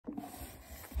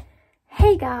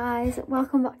Hey guys,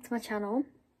 welcome back to my channel.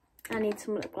 I need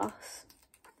some lip gloss.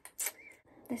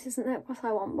 This isn't the lip gloss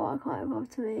I want, but I can't be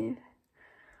bothered to move,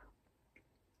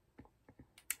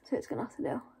 so it's gonna have to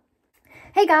do.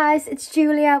 Hey guys, it's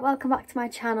Julia. Welcome back to my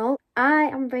channel. I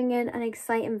am bringing an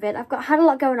exciting vid. I've had a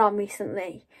lot going on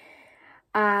recently.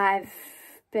 I've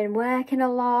been working a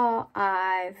lot.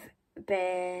 I've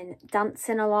been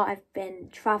dancing a lot. I've been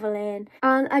traveling,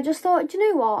 and I just thought, do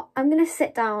you know what? I'm gonna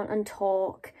sit down and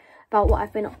talk about what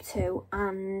I've been up to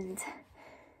and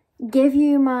give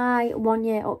you my 1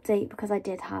 year update, because I've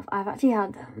actually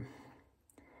had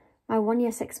my 1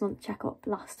 year 6 month checkup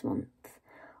last month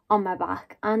on my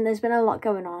back, and there's been a lot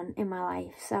going on in my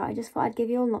life, so I just thought I'd give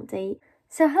you all an update.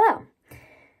 So hello.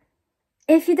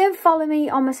 If you don't follow me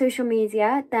on my social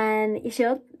media, then you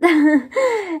should.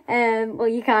 Well,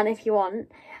 you can if you want.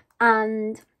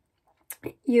 And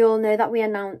you'll know that we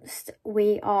announced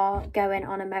we are going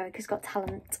on America's Got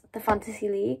Talent, the Fantasy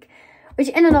League, which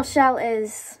in a nutshell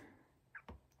is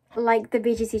like the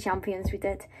BGT Champions we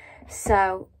did.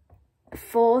 So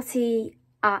 40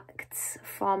 acts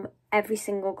from every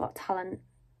single Got Talent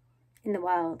in the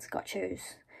world got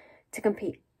chose to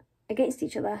compete against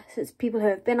each other. So it's people who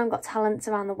have been on Got Talents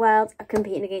around the world are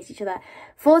competing against each other.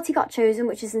 40 got chosen,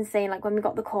 which is insane. Like when we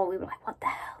got the call, we were like, what the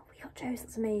hell, we got chosen,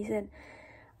 that's amazing.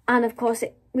 And of course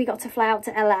we got to fly out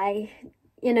to LA.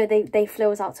 You know, they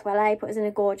flew us out to LA, put us in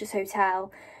a gorgeous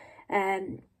hotel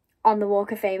on the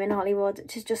Walk of Fame in Hollywood,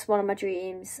 which is just one of my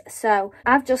dreams. So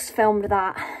I've just filmed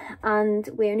that, and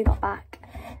we only got back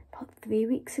about 3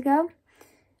 weeks ago,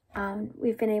 and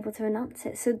we've been able to announce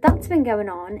it. So that's been going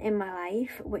on in my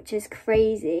life, which is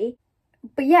crazy.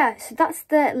 But yeah, so that's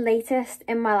the latest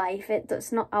in my life.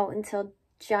 It's not out until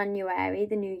January,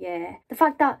 the new year. The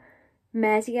fact that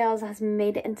Mersey Girls has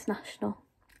made it international.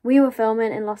 We were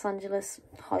filming in Los Angeles,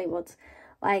 Hollywood.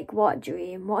 Like, what a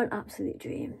dream, what an absolute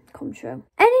dream come true.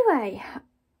 Anyway,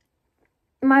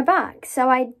 my back. So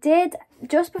I did,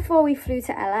 just before we flew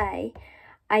to LA,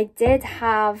 I did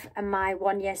have my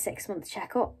 1 year 6 month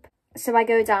checkup. So I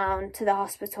go down to the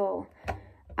hospital,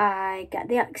 I get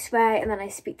the x-ray, and then I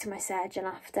speak to my surgeon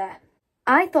after.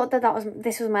 I thought that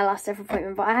this was my last ever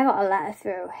appointment, but I got a letter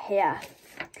through here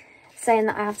saying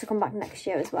that I have to come back next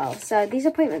year as well. So these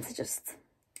appointments are just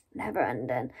never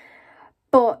ending.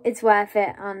 But it's worth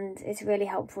it, and it's really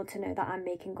helpful to know that I'm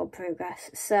making good progress.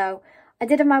 So I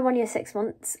did have my 1 year 6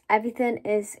 months. Everything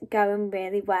is going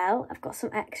really well. I've got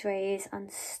some x-rays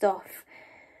and stuff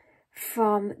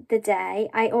from the day.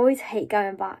 I always hate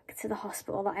going back to the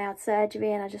hospital that I had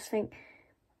surgery, and I just think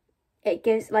it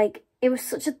gives, like, it was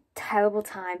such a terrible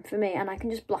time for me, and I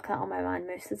can just block that on my mind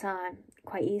most of the time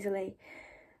quite easily.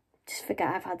 Just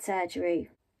forget I've had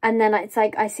surgery. And then it's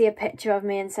like I see a picture of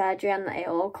me in surgery and it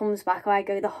all comes back, or I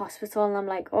go to the hospital and I'm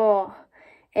like, oh,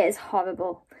 it is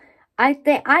horrible.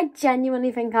 I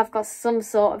genuinely think I've got some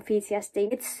sort of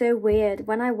PTSD. It's so weird.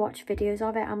 When I watch videos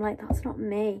of it, I'm like, that's not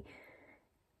me.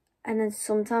 And then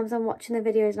sometimes I'm watching the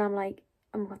videos and I'm like,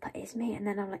 oh my God, that is me. And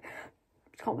then I'm like,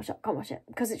 can't watch it.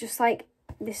 Because it's just like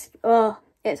this, oh,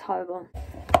 it's horrible.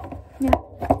 Yeah,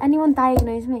 anyone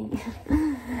diagnose me?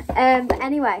 But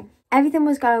anyway, everything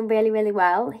was going really, really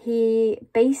well.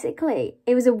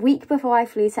 It was a week before I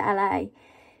flew to LA.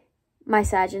 My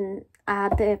surgeon, I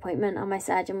had the appointment, and my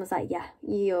surgeon was like, yeah,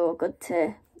 you're good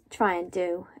to try and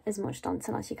do as much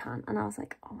dancing as you can. And I was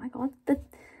like, oh my God, the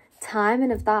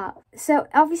timing of that. So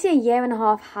obviously a year and a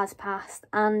half has passed,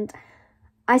 and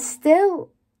I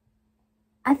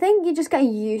think you just get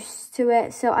used to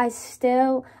it. So I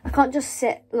can't just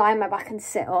lie on my back and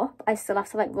sit up. I still have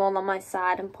to like roll on my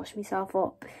side and push myself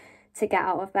up to get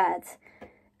out of bed,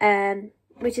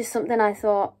 which is something I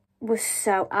thought was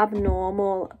so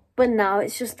abnormal, but now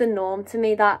it's just the norm to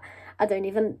me that I don't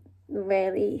even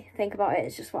really think about it.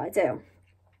 It's just what I do.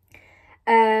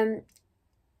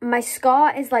 My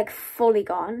scar is like fully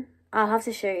gone. I'll have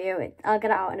to show you. I'll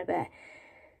get it out in a bit.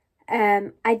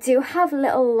 I do have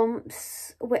little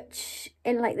lumps which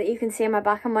that you can see on my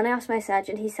back, and when I asked my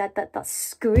surgeon, he said that that's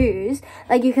screws.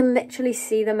 Like, you can literally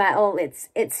see the metal.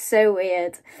 It's so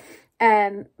weird.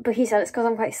 But he said it's because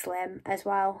I'm quite slim as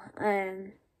well.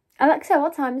 Alexa,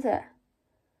 what time is it?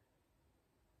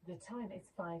 The time is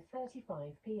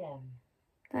 5:35 p.m.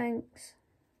 Thanks.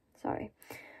 Sorry.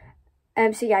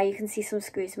 So yeah, you can see some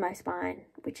screws in my spine,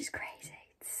 which is crazy.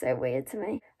 It's so weird to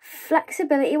me.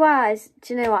 Flexibility wise,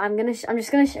 do you know what? I'm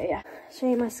just gonna show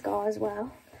you my scar as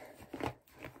well.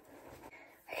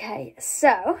 Okay,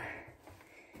 so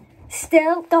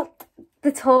still got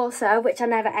the torso, which I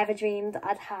never ever dreamed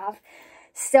I'd have.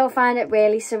 Still find it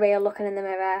really surreal looking in the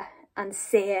mirror and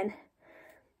seeing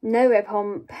no rib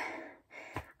hump.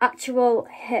 actual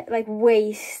hip, like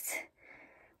waist,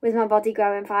 with my body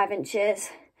growing 5 inches,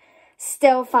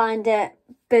 still find it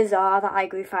bizarre that I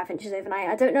grew 5 inches overnight.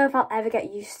 I don't know if I'll ever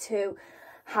get used to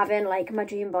having like my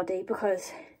dream body,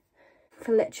 because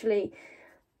for literally,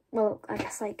 well, I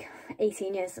guess like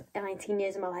 18 years, 19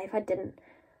 years of my life, I didn't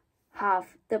have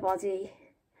the body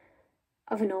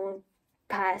of a normal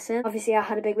person. Obviously I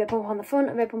had a big rib bump on the front,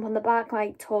 a rib bump on the back.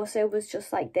 My torso was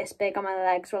just like this big and my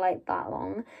legs were like that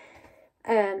long.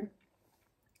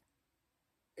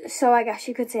 So I guess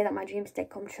you could say that my dreams did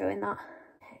come true in that.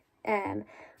 And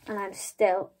I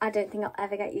don't think I'll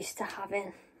ever get used to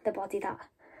having the body that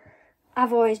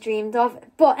I've always dreamed of.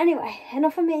 But anyway,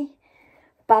 enough of me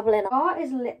babbling. Art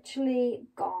is literally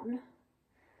gone.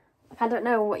 I don't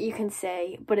know what you can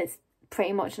see, but it's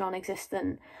pretty much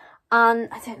non-existent. And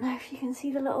I don't know if you can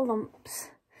see the little lumps.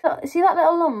 See that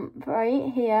little lump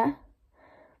right here?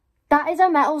 That is a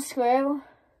metal screw.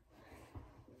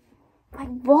 Like,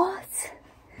 what?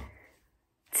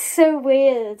 It's so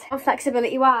weird. And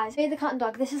flexibility wise, the cat and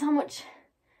dog, this is how much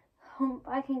hump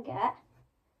I can get.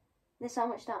 This is how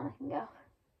much down I can go.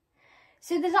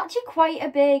 So there's actually quite a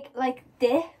big like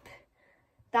dip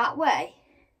that way.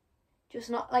 Just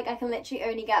not like, I can literally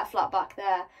only get a flat back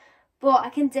there. But I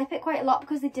can dip it quite a lot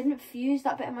because they didn't fuse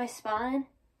that bit of my spine.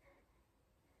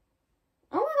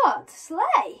 Oh my god,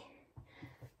 slay.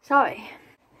 Sorry.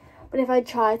 But if I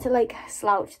try to like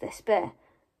slouch this bit,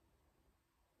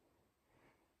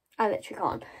 I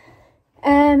literally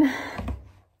can't.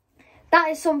 That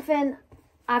is something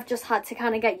I've just had to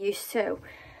kind of get used to.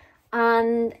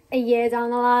 And a year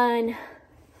down the line,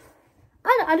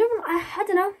 I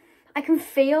don't know. I can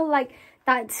feel like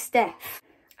that it's stiff.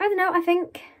 I don't know, I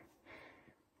think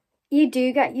you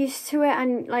do get used to it,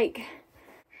 and like,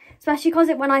 especially because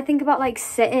when I think about like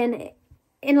sitting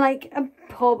in like a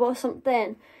pub or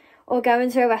something, or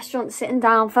going to a restaurant, sitting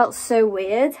down felt so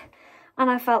weird, and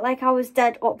I felt like I was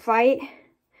dead upright,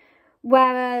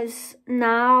 whereas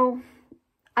now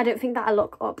I don't think that I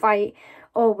look upright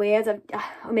or weird,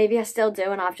 or maybe I still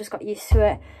do and I've just got used to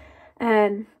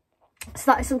it.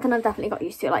 So that is something I've definitely got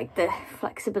used to, like the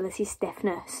flexibility,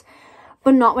 stiffness,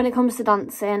 but not when it comes to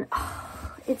dancing.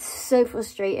 It's so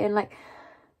frustrating. Like,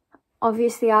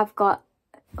 obviously I've got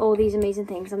all these amazing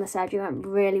things and the surgery went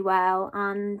really well,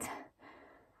 and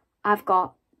I've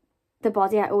got the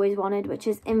body I always wanted, which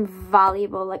is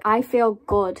invaluable. Like, I feel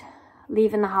good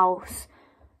leaving the house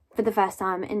for the first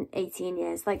time in 18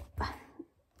 years. Like,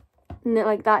 no,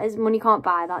 like that is, money can't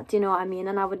buy that, do you know what I mean?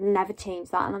 And I would never change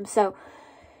that, and I'm so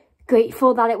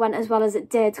grateful that it went as well as it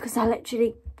did, because I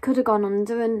literally could have gone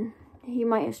under and he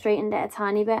might have straightened it a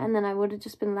tiny bit, and then I would have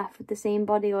just been left with the same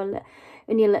body or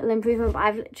only a little improvement. But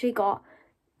I've literally got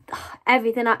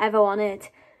everything I ever wanted.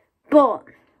 But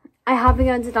I have been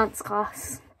going to dance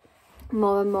class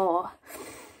more and more,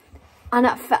 and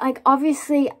it felt like,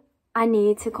 obviously I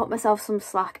need to cut myself some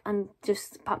slack and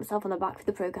just pat myself on the back for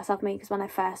the progress I've made, because when I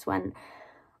first went,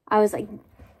 I was like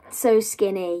so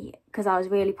skinny because I was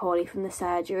really poorly from the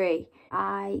surgery.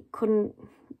 I couldn't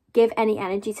give any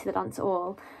energy to the dance at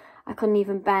all. I couldn't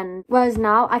even bend. Whereas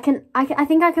now I think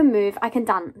I can move, I can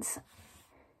dance.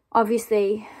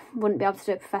 Obviously wouldn't be able to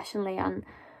do it professionally, and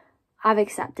I've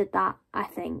accepted that. I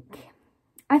think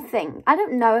I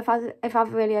don't know if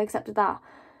I've really accepted that.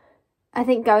 I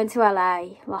think going to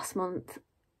LA last month,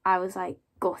 I was like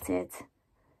gutted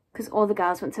because all the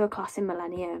girls went to a class in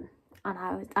Millennium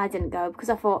and I didn't go, because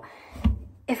I thought,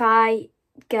 if I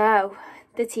go,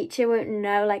 the teacher won't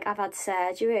know like I've had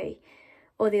surgery,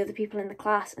 or the other people in the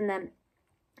class, and then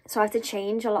so I have to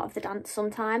change a lot of the dance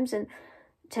sometimes and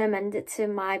to amend it to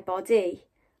my body,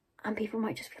 and people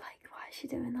might just be like, why is she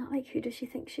doing that? Like, who does she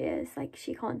think she is? Like,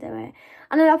 she can't do it.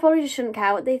 And I probably just shouldn't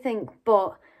care what they think,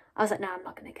 but I was like, no, I'm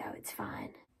not going to go, it's fine.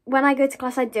 When I go to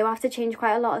class, I do have to change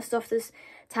quite a lot of stuff. There's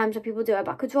times where people do a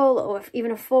backwards roll, or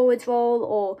even a forwards roll,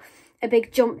 or a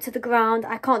big jump to the ground.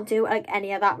 I can't do like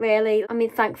any of that really. I mean,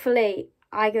 thankfully,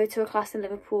 I go to a class in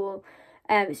Liverpool.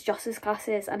 It's Joss's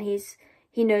classes, and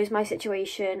he knows my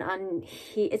situation, and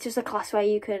it's just a class where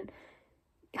you can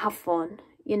have fun.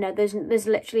 You know, there's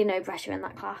literally no pressure in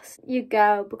that class. You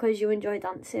go because you enjoy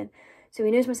dancing. So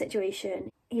he knows my situation.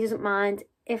 He doesn't mind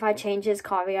if I change his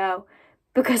choreo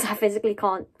because I physically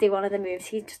can't do one of the moves.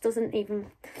 He just doesn't even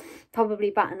probably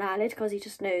bat an eyelid, because he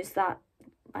just knows that,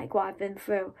 like, what I've been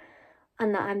through,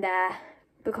 and that I'm there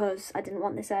because I didn't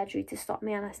want the surgery to stop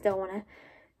me, and I still want to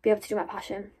be able to do my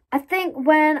passion. I think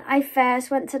when I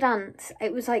first went to dance,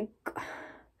 it was like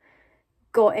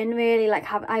gutting really. Like,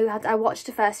 I watched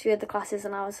the first few of the classes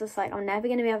and I was just like, I'm never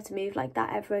going to be able to move like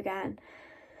that ever again.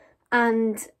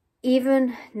 And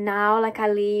even now, like I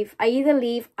either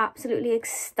leave absolutely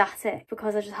ecstatic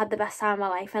because I just had the best time of my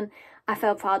life and I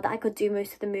felt proud that I could do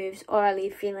most of the moves, or I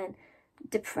leave feeling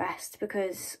depressed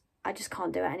because I just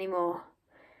can't do it anymore.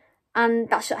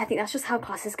 And I think that's just how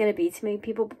class is going to be to me.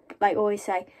 People like always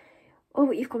say, oh,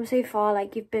 but you've come so far,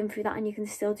 like you've been through that and you can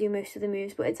still do most of the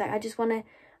moves. But it's like,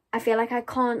 I feel like I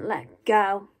can't let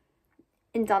go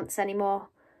in dance anymore.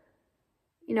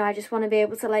 You know, I just want to be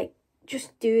able to like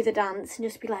just do the dance and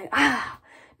just be like,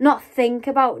 not think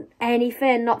about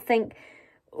anything, not think,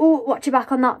 oh, watch your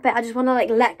back on that bit. I just want to like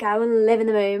let go and live in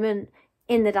the moment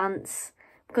in the dance,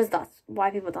 because that's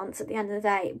why people dance at the end of the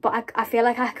day. But I feel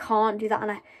like I can't do that,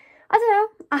 and I don't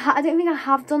know, I don't think I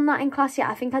have done that in class yet.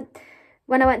 I think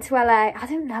when I went to LA, I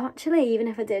don't know actually, even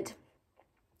if I did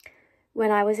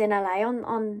when I was in LA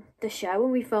on the show,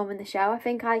 when we filmed the show, I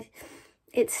think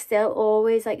it's still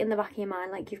always like in the back of your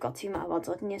mind, like you've got 2 metal rods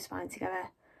holding your spine together.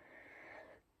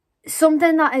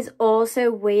 Something that is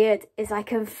also weird is I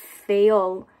can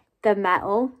feel the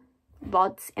metal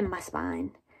rods in my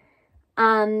spine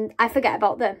and I forget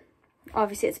about them.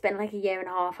 Obviously it's been like a year and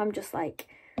a half. I'm just like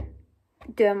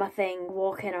doing my thing,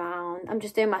 walking around. I'm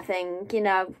just doing my thing, you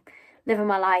know, living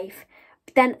my life.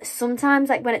 But then sometimes,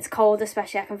 like when it's cold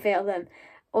especially, I can feel them.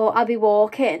 Or I'll be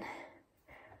walking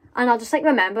and I'll just like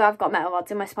remember I've got metal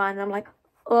rods in my spine and I'm like,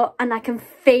 oh, and I can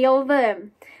feel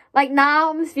them. Like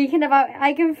now I'm speaking about it,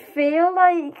 I can feel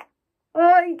like,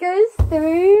 oh, it goes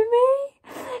through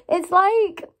me. It's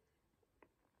like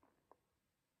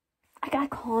I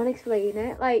can't explain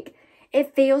it. Like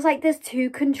it feels like there's 2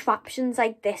 contraptions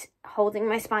like this holding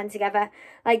my spine together,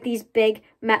 like these big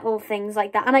metal things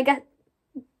like that. And I get,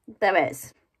 there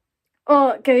is. Oh,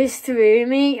 it goes through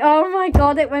me. Oh my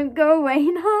God, it won't go away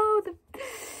now.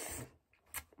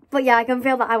 But yeah, I can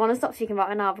feel that. I want to stop speaking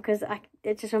about it now because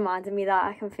it just reminded me that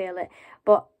I can feel it.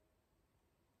 But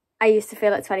I used to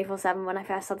feel it 24/7 when I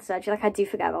first had the surgery. Like I do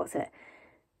forget about it.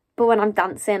 But when I'm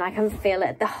dancing, I can feel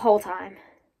it the whole time.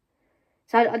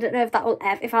 So I don't know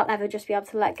if I'll ever just be able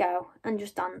to let go and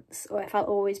just dance, or if I'll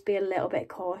always be a little bit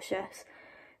cautious.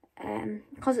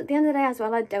 Because at the end of the day as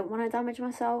well, I don't want to damage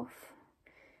myself.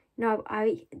 No,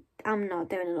 I'm not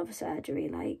doing another surgery,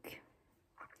 like,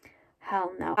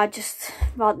 hell no.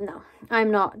 No, I'm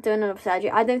not doing another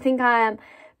surgery. I don't think I am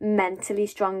mentally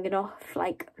strong enough,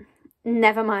 like,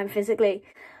 never mind physically.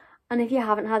 And if you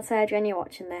haven't had surgery and you're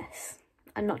watching this,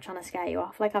 I'm not trying to scare you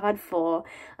off. Like, I've had 4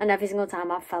 and every single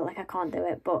time I've felt like I can't do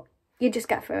it, but you just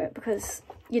get through it because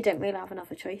you don't really have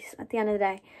another choice at the end of the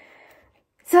day.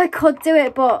 So I could do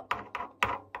it, but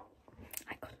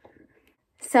I couldn't.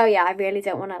 So yeah, I really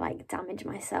don't want to like damage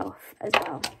myself as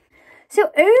well.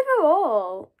 So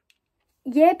overall,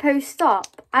 year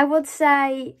post-op, I would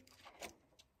say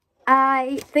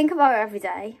I think about it every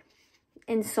day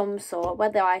in some sort,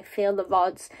 whether I feel the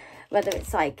rods, whether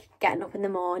it's like getting up in the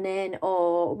morning,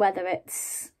 or whether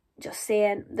it's just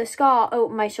seeing the scar. Oh,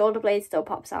 my shoulder blade still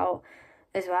pops out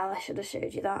as well. I should have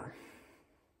showed you that.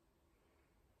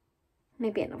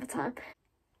 Maybe another time.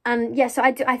 And yeah, so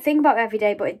I think about it every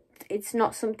day, but it's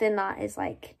not something that is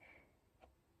like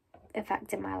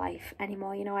affecting my life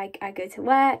anymore. You know, I go to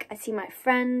work, I see my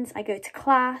friends, I go to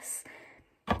class,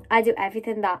 I do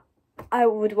everything that I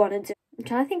would want to do. I'm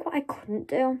trying to think what I couldn't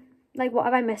do. Like, what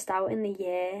have I missed out in the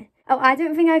year? Oh, I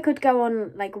don't think I could go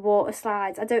on like water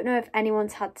slides. I don't know if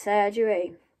anyone's had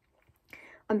surgery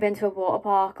and been to a water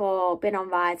park or been on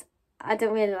rides. I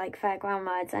don't really like fairground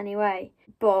rides anyway,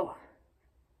 but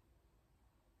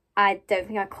I don't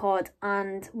think I could.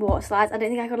 And water slides, I don't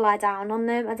think I could lie down on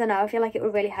them. I don't know, I feel like it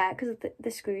would really hurt because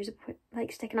the screws are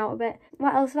like sticking out a bit.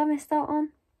 What else have I missed out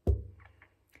on?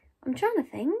 I'm trying to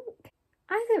think.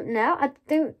 I don't know.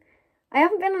 I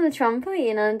haven't been on a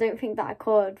trampoline and I don't think that I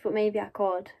could, but maybe I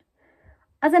could.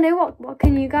 I don't know, what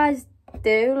can you guys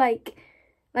do? Like,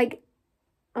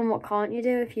 and what can't you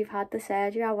do if you've had the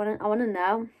surgery? I want to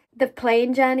know. The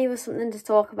plane journey was something to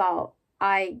talk about.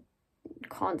 I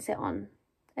can't sit on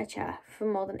a chair for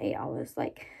more than 8 hours.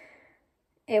 Like,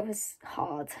 it was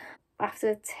hard.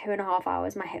 After 2.5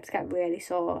 hours, my hips get really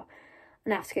sore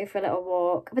and I have to go for a little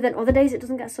walk. But then other days it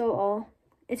doesn't get sore at all.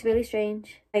 It's really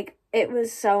strange. Like, it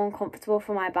was so uncomfortable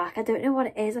for my back. I don't know what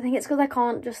it is. I think it's because I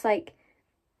can't just like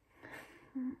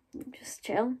just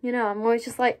chill, you know. I'm always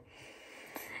just like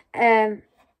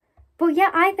but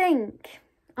yeah, I think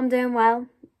I'm doing well.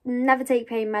 Never take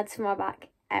pain meds for my back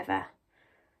ever,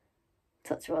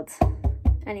 touch wood,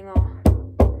 anymore.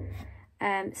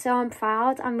 So I'm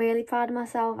proud. I'm really proud of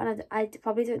myself, and I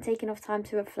probably don't take enough time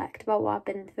to reflect about what I've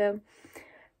been through.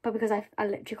 But because I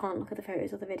literally can't look at the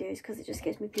photos or the videos because it just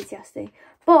gives me PTSD.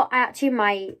 But I actually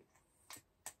might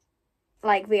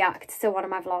like react to one of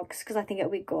my vlogs, because I think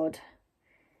it'll be good.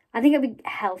 I think it'll be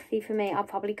healthy for me. I'll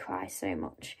probably cry so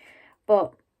much,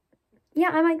 but yeah,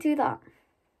 I might do that.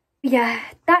 Yeah,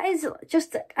 that is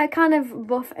just a kind of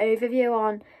rough overview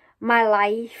on my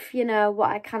life, you know,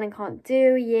 what I can and can't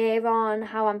do a year on,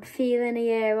 how I'm feeling a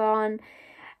year on.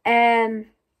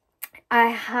 I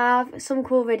have some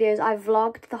cool videos. I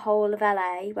vlogged the whole of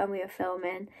LA when we were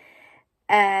filming.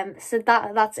 So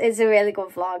that is a really good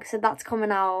vlog. So that's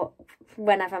coming out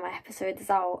whenever my episode is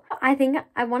out. I think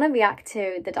I want to react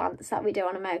to the dance that we do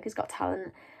on America's Got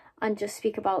Talent and just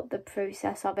speak about the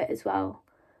process of it as well.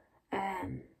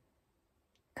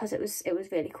 Because it was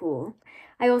really cool.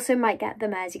 I also might get the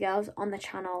Mersey girls on the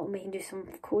channel and we can do some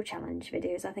cool challenge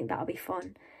videos. I think that'll be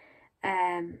fun.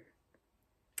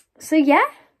 So yeah,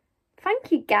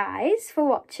 thank you guys for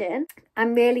watching.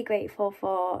 I'm really grateful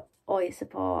for all your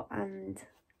support and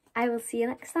I will see you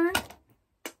next time.